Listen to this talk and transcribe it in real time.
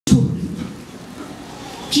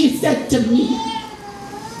She said to me,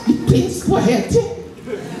 the place quiet.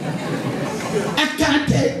 I can't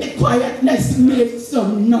help the quietness make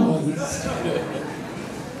some noise.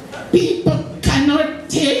 People cannot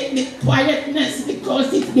take the quietness,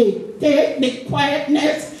 because if they take the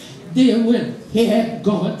quietness, they will hear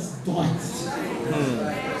God's voice.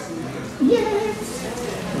 Yes.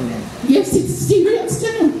 Yes, it's serious,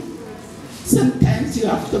 you know. Sometimes you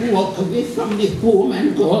have to walk away from the home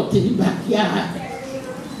and go out in the backyard,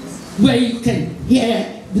 where you can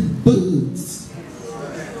hear the birds,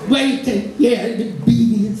 where you can hear the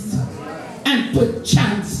bees, and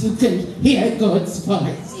perchance you can hear God's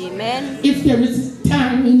voice. Amen. If there is a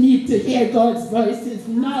time we need to hear God's voice, it's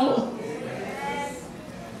now.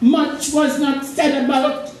 Much was not said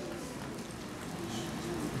about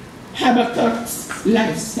Habakkuk's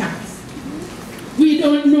lifestyle. We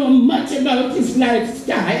don't know much about his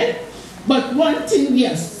lifestyle, but one thing we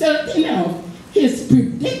are certain of, his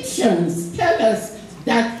predictions tell us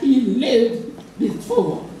that he lived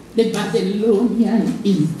before the Babylonian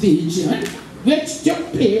invasion, which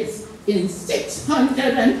took place in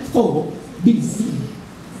 604 BC.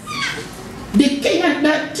 The king at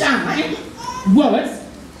that time was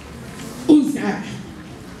Uzziah,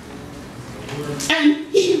 and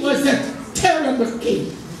he was a terrible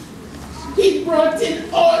king. He brought in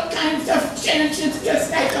all kinds of changes,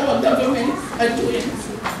 just like our governments are doing.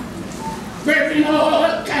 Brethren,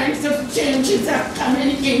 all kinds of changes are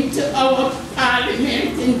coming into our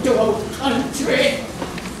parliament, into our country.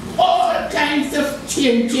 All kinds of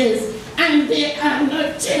changes. And they are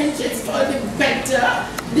not changes for the better.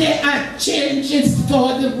 They are changes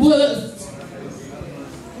for the worse.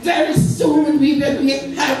 Very soon we will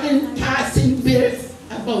be having passing bills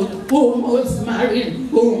about homos marrying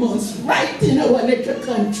homos right in our little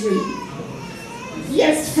country.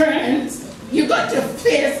 Yes, friends, you got to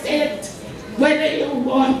face it. Whether you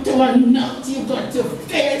want to or not, you got to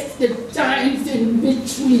face the times in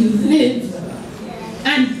which we live.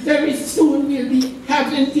 And very soon we'll be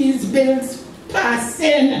having these bills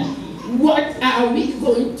passing. What are we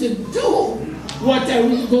going to do? What are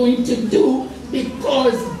we going to do?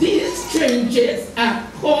 Because these changes are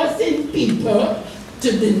causing people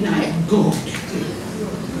to deny God.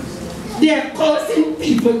 They are causing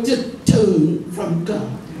people to turn from God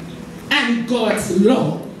and God's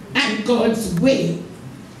law and God's way.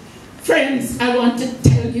 Friends, I want to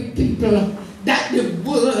tell you people that the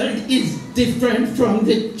world is different from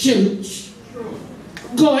the church.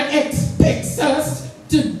 God expects us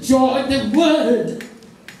to draw the world.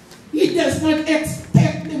 He does not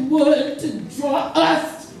expect the world to draw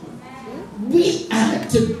us. We are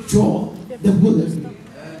to draw the world.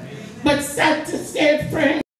 But sad to say, friends,